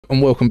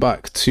And welcome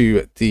back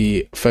to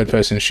the third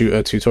person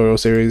shooter tutorial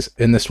series.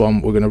 In this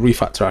one, we're going to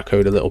refactor our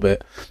code a little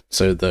bit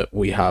so that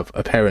we have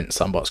a parent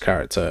sandbox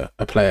character,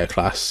 a player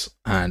class,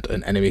 and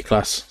an enemy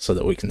class, so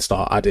that we can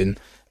start adding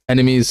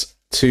enemies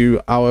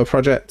to our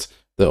project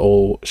that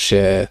all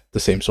share the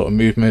same sort of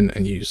movement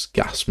and use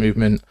GASP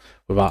movement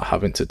without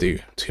having to do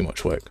too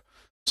much work.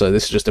 So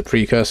this is just a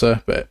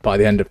precursor, but by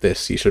the end of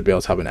this, you should be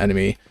able to have an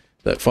enemy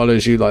that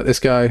follows you like this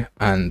guy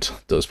and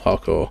does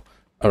parkour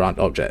around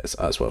objects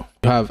as well.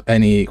 If you have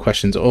any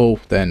questions at all,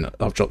 then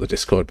I've dropped the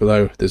Discord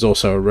below. There's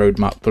also a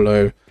roadmap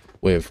below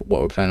with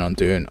what we're planning on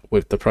doing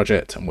with the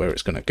project and where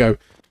it's going to go.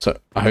 So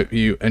I hope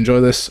you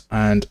enjoy this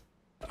and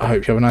I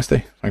hope you have a nice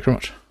day. Thank you very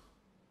much.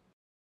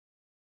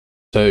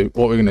 So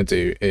what we're going to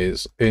do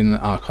is in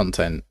our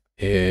content,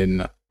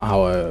 in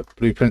our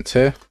blueprints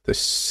here,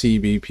 this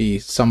CBP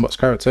sandbox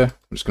character,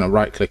 I'm just going to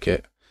right click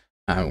it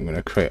and I'm going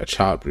to create a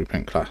child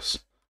blueprint class.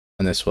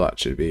 And this will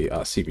actually be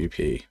our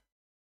CBP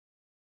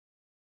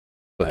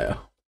player.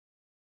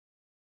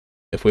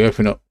 If we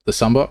open up the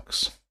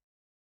sandbox,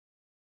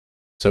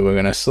 so we're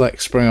going to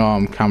select spring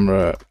arm,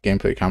 camera,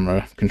 gameplay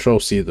camera, control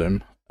C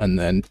them, and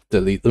then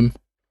delete them.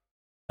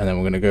 And then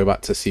we're going to go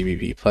back to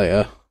CBP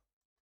player,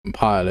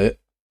 compile it,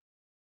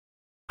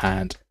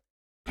 and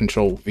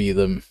control V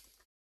them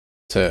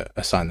to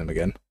assign them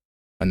again.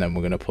 And then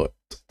we're going to put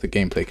the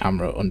gameplay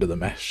camera under the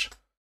mesh,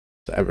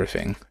 so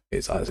everything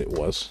is as it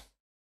was.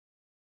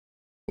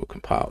 We'll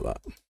compile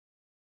that.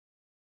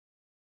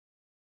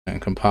 And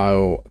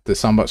compile the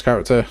sandbox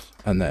character,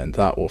 and then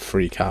that will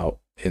freak out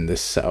in this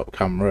setup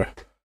camera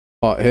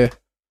part here.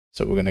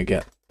 So we're going to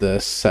get the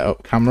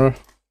setup camera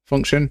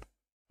function,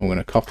 we're going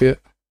to copy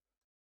it,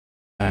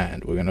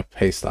 and we're going to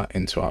paste that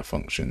into our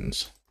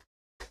functions.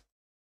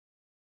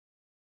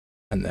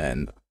 And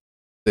then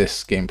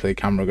this gameplay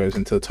camera goes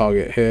into the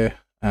target here,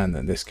 and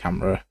then this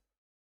camera,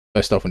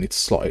 first off we need to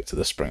slot it to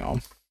the spring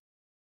arm,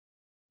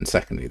 and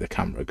secondly the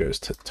camera goes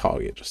to the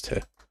target just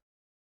here.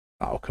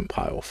 That'll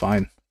compile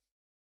fine.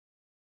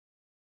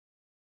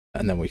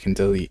 And then we can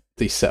delete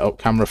the setup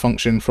camera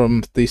function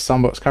from the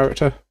sandbox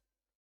character.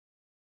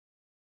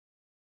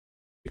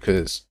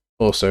 Because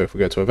also if we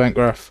go to event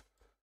graph,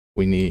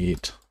 we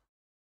need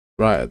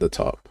right at the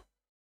top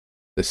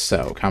this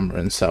setup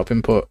camera and setup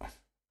input.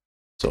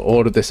 So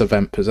all of this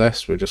event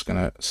possessed, we're just going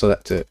to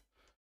select it,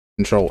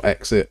 control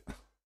exit,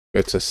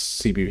 go to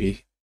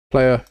CBP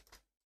player,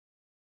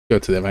 go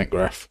to the event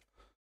graph,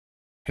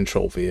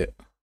 control V it.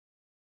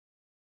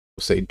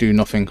 We'll say do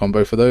nothing on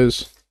both of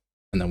those.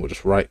 And then we'll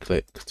just right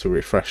click to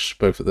refresh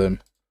both of them.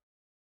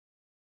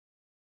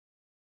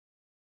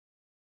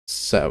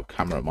 Setup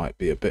camera might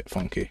be a bit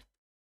funky.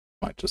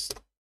 Might just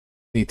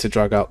need to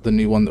drag out the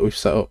new one that we've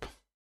set up.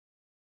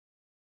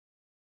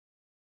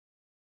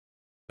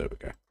 There we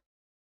go.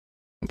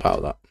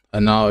 Compile that.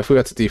 And now if we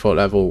go to default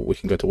level, we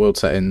can go to world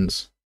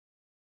settings.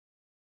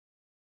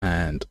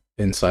 And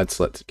inside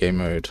selected game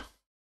mode,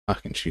 I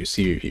can choose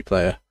CBP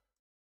player,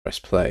 press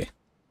play.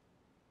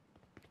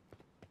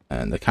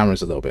 And the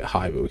camera's a little bit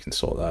high, but we can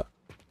sort that.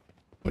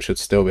 We should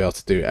still be able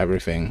to do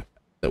everything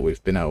that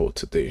we've been able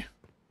to do.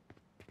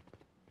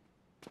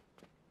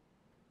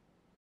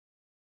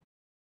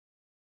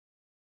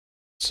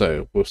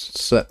 So we'll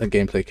set the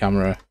gameplay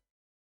camera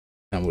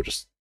and we'll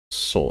just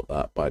sort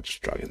that by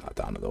just dragging that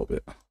down a little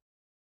bit.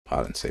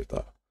 File and save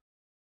that.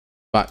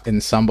 Back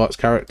in sandbox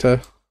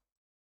character,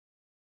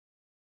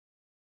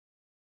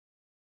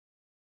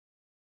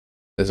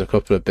 there's a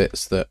couple of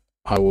bits that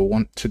I will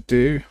want to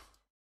do.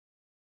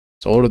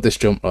 So all of this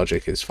jump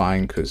logic is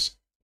fine because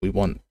we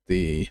want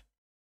the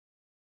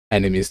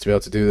enemies to be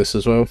able to do this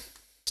as well.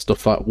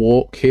 Stuff like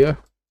walk here.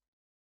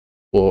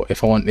 Or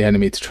if I want the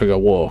enemy to trigger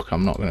walk,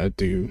 I'm not going to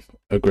do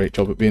a great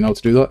job at being able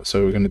to do that.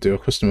 So we're going to do a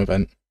custom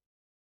event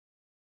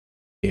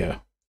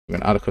here. We're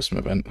going to add a custom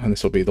event, and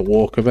this will be the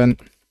walk event.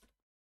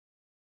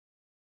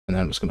 And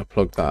then I'm just going to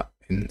plug that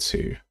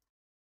into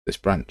this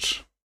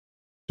branch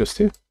just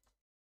here.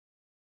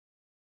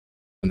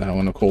 And then I'm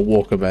going to call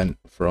walk event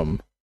from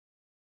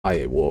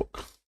IA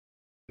walk.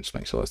 Just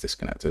make sure that's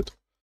disconnected.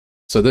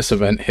 So this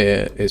event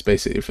here is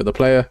basically for the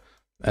player,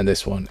 and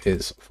this one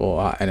is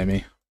for our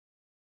enemy.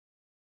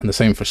 And the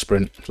same for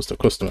sprint, just a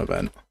custom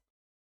event.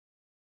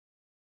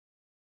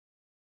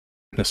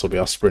 This will be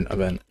our sprint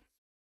event.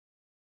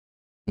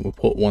 We'll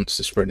put once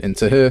to sprint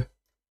into here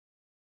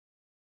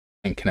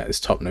and connect this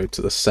top node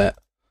to the set,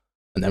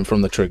 and then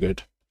from the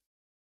triggered,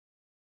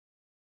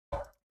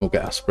 we'll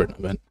get our sprint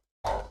event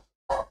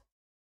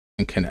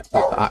and connect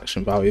with the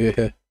action value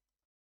here.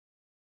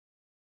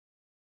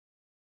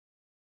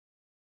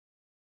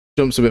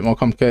 Jump's a bit more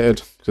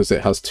complicated because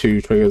it has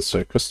two triggers,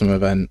 so custom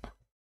event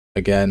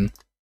again,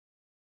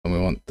 and we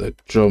want the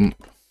jump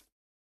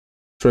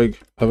trig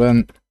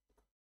event.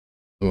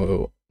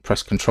 We'll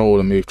press control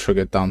and move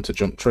trigger down to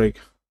jump trig,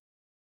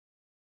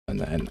 and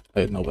then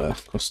another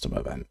custom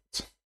event.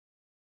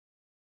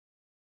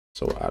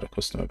 So we'll add a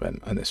custom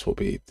event, and this will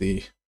be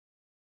the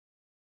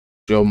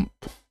jump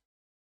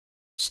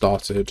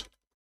started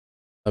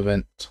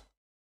event.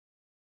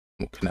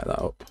 We'll connect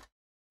that up,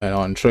 and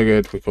on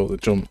triggered we call the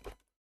jump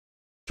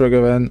trigger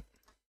event.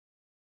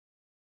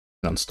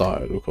 And on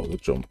started, we'll call the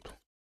jump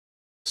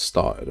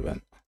started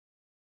event.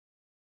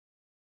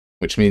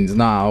 Which means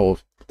now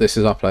this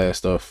is our player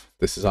stuff,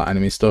 this is our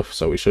enemy stuff,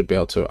 so we should be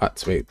able to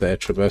activate their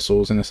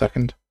traversals in a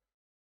second.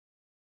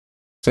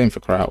 Same for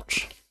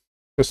crouch.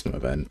 Custom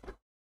event.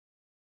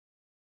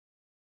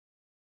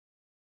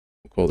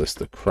 We'll call this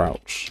the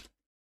crouch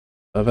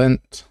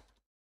event.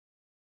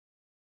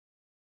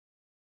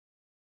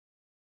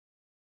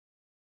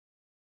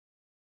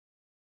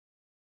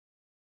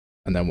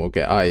 And then we'll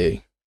get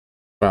IE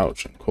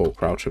crouch and call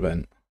crouch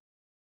event.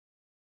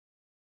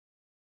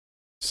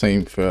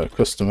 Same for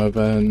custom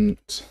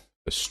event,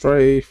 the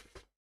strafe.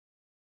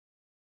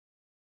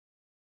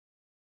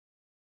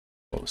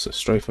 What's a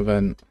strafe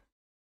event?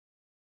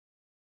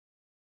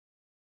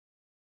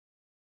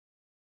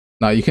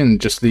 Now you can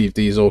just leave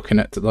these all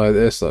connected like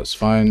this, that's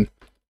fine.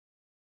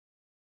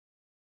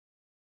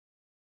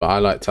 But I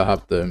like to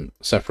have them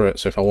separate,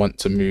 so if I want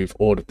to move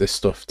all of this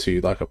stuff to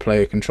like a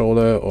player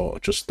controller or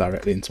just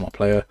directly into my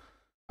player,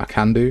 I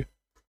can do.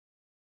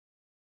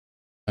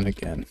 And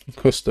again,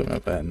 custom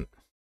event,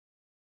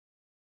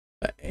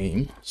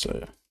 aim,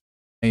 so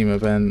aim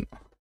event,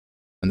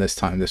 and this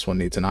time this one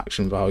needs an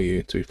action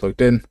value to be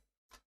plugged in.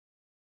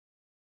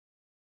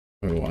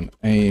 We want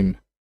aim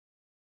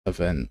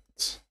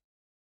event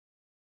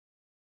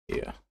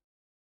here.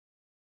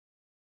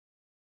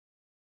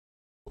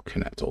 We'll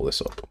connect all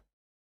this up.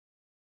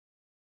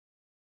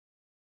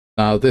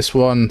 Now this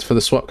one for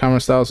the swap camera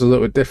styles is a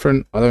little bit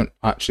different. I don't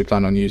actually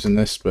plan on using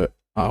this, but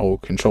I'll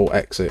control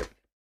exit,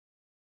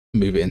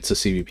 move it into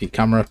CVP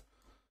camera,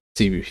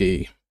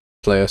 CVP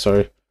player,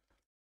 sorry,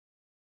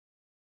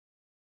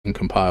 and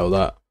compile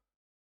that.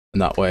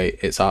 And that way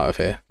it's out of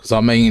here. Because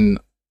our main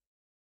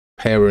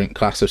parent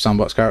class of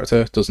sandbox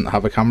character doesn't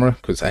have a camera,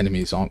 because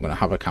enemies aren't going to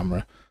have a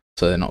camera,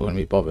 so they're not going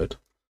to be bothered.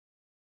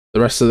 The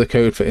rest of the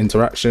code for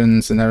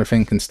interactions and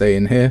everything can stay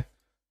in here.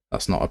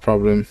 That's not a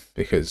problem,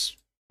 because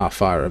our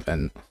fire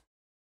event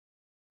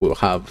will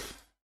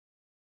have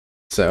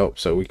setup,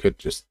 so we could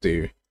just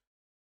do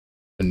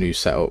a new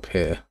setup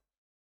here.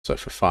 So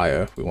for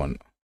fire, we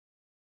want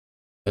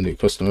a new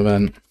custom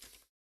event.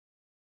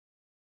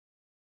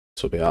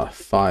 This will be our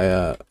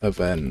fire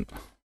event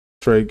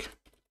trig.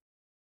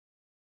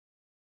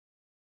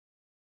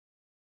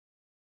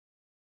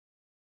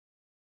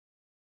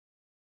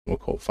 We'll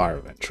call fire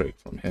event trig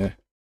from here.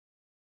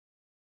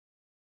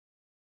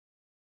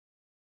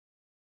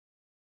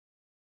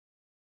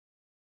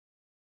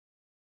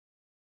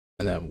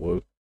 And then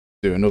we'll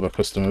do another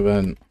custom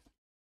event.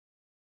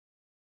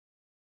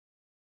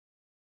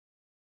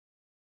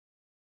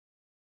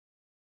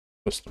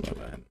 Custom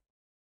event.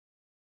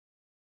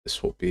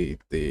 This will be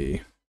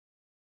the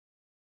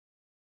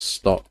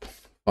stop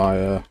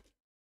fire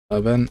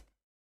event.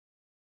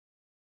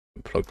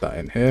 Plug that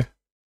in here.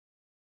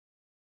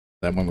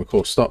 Then when we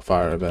call stop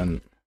fire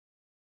event,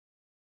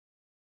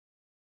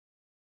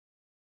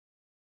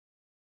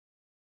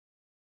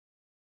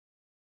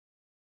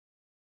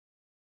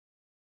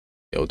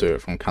 it'll do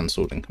it from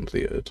cancelled and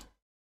completed.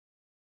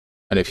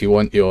 And if you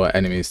want your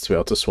enemies to be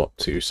able to swap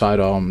to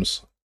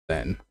sidearms,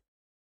 then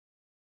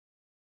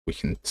we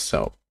can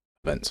set up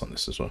events on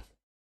this as well.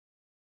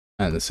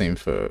 And the same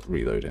for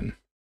reloading.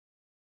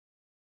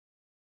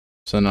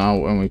 So now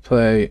when we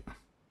play,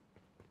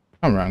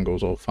 camera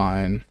angle's all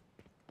fine.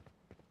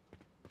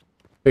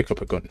 Pick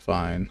up a gun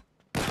fine.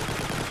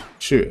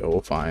 Shoot it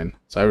all fine.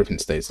 So everything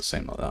stays the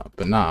same like that.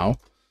 But now,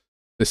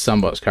 this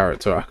sandbox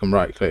character, I can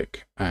right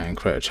click and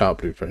create a child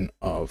blueprint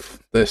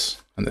of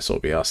this. And this will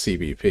be our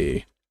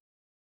CBP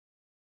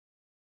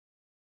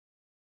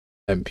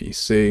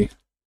NPC.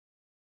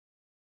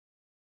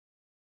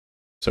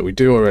 So we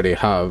do already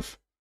have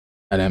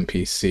an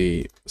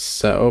NPC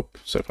set up.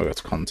 So if I go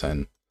to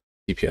content,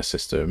 TPS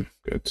system,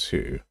 go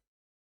to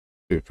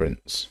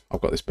blueprints, I've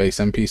got this base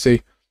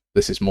NPC.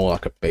 This is more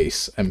like a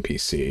base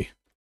NPC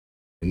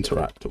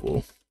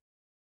interactable.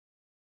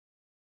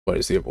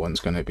 Whereas the other one's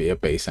going to be a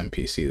base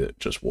NPC that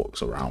just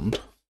walks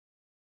around.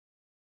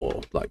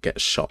 Or like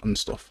gets shot and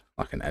stuff,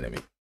 like an enemy.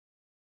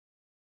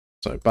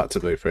 So back to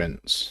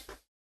blueprints.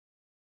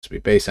 To be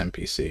base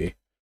NPC.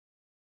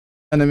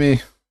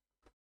 Enemy.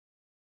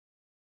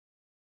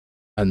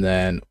 And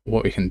then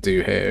what we can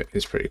do here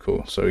is pretty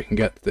cool. So we can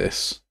get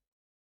this.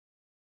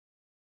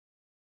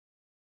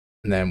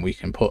 And then we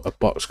can put a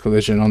box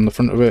collision on the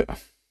front of it.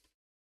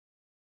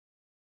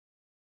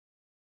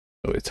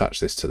 So we attach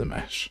this to the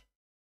mesh.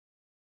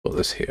 Put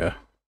this here.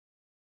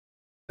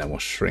 Then we'll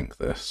shrink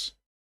this.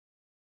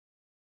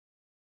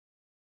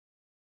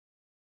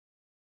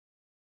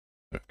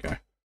 Okay.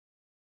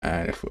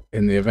 And if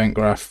in the event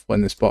graph, when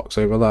this box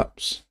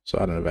overlaps, so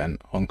add an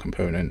event on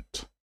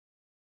component,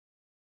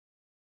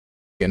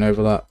 an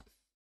overlap,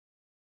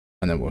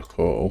 and then we'll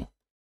call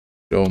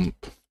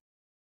jump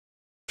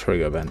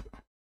trigger event.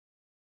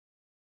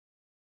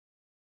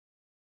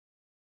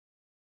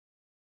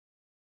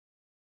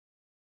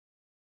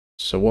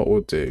 So what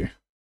we'll do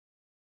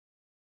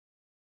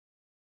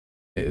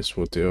is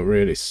we'll do a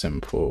really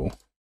simple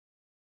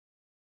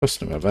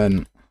custom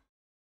event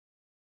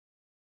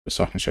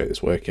so I can show you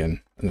this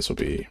working, and this will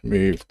be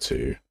move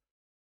to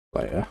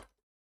player.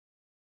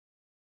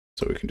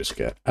 So we can just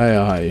get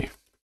AI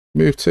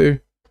move to.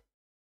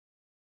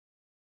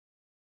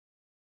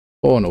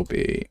 Pawn will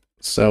be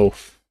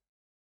self.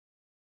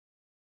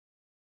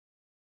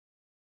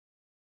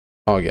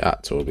 Target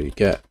actor will be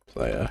get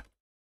player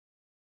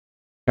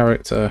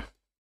character.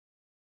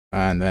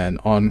 And then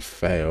on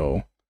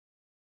fail,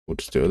 we'll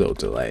just do a little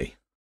delay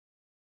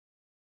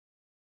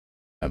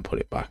and put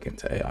it back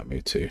into AI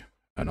move to.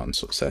 And on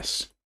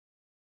success,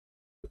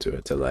 we'll do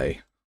a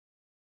delay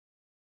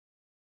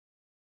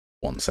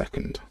 1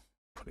 second,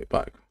 put it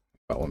back.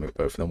 I want to move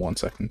both of them 1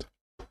 second.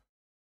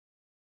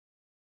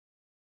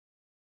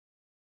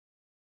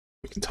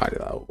 We can tidy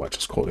that up by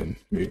just calling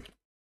move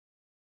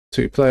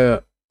to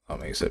player. That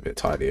makes it a bit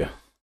tidier.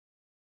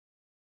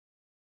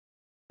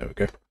 There we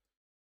go.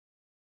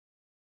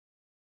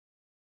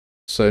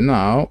 So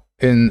now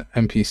in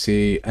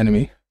NPC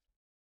enemy,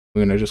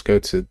 we're going to just go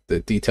to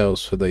the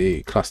details for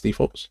the class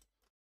defaults.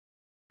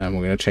 And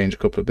we're going to change a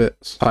couple of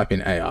bits. Type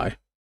in AI.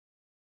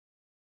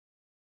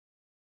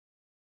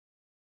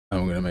 And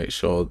we're going to make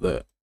sure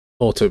that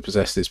auto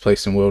possessed is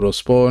placed in world or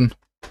spawn.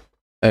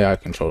 AI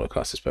controller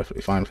class is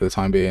perfectly fine for the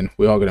time being.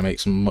 We are going to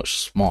make some much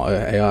smarter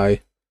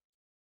AI.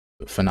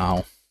 But for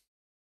now,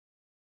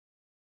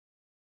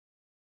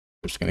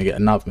 we're just going to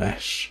get a nav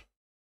mesh.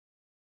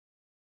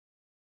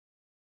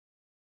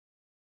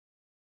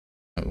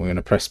 And we're going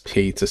to press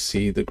P to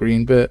see the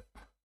green bit.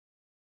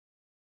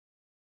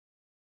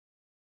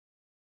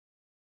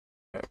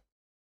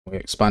 We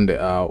expand it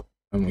out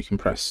and we can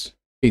press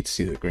P to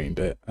see the green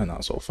bit, and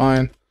that's all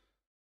fine.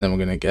 Then we're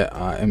going to get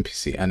our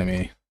NPC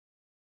enemy,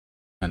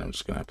 and I'm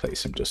just going to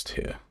place him just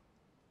here.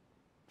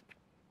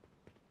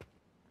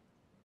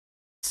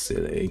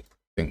 Silly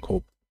thing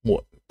called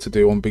what to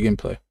do on begin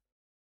play.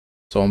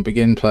 So on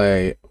begin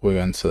play, we're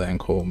going to then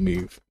call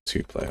move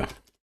to player.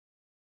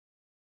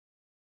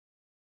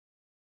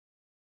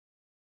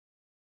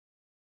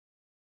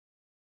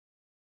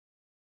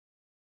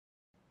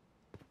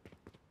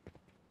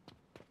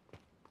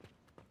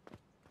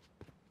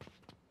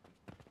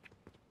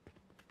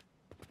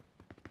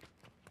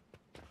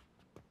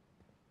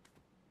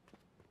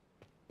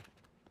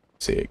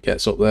 See, it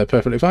gets up there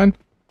perfectly fine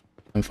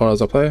and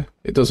follows our player.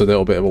 It does a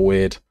little bit of a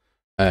weird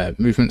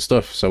movement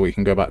stuff, so we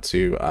can go back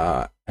to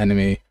our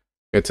enemy,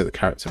 go to the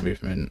character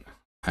movement,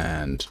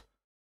 and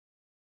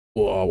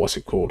what's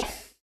it called?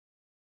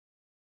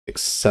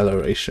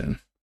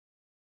 Acceleration.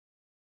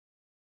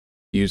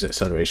 Use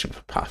acceleration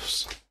for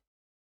paths.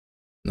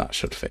 And that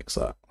should fix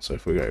that. So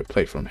if we go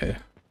play from here,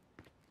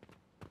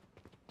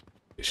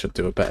 it should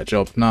do a better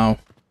job now.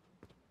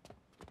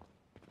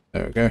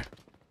 There we go.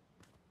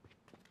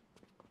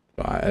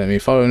 Got our enemy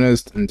following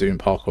us and doing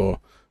parkour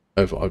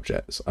over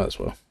objects as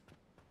well.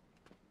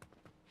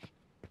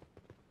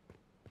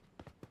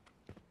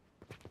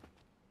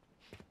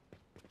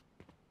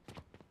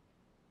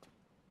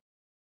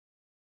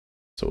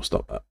 So we'll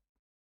stop that.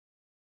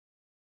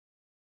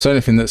 So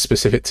anything that's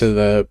specific to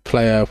the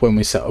player, when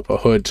we set up a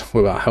HUD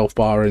with our health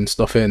bar and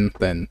stuff in,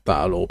 then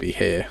that'll all be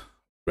here,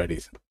 ready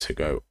to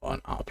go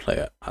on our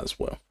player as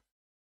well,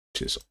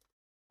 which is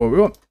what we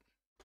want.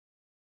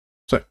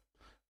 So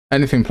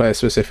anything player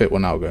specific will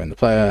now go in the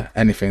player.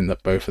 Anything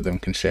that both of them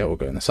can share will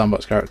go in the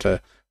sandbox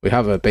character. We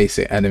have a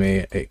basic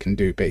enemy, it can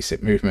do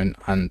basic movement,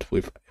 and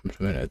we've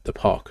implemented the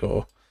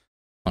parkour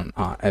on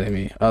our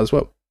enemy as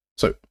well.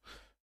 So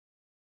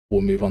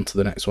we'll move on to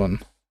the next one,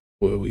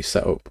 where we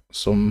set up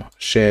some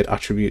shared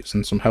attributes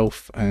and some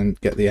health and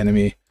get the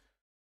enemy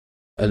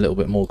a little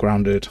bit more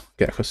grounded,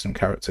 get a custom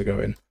character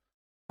going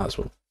as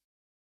well.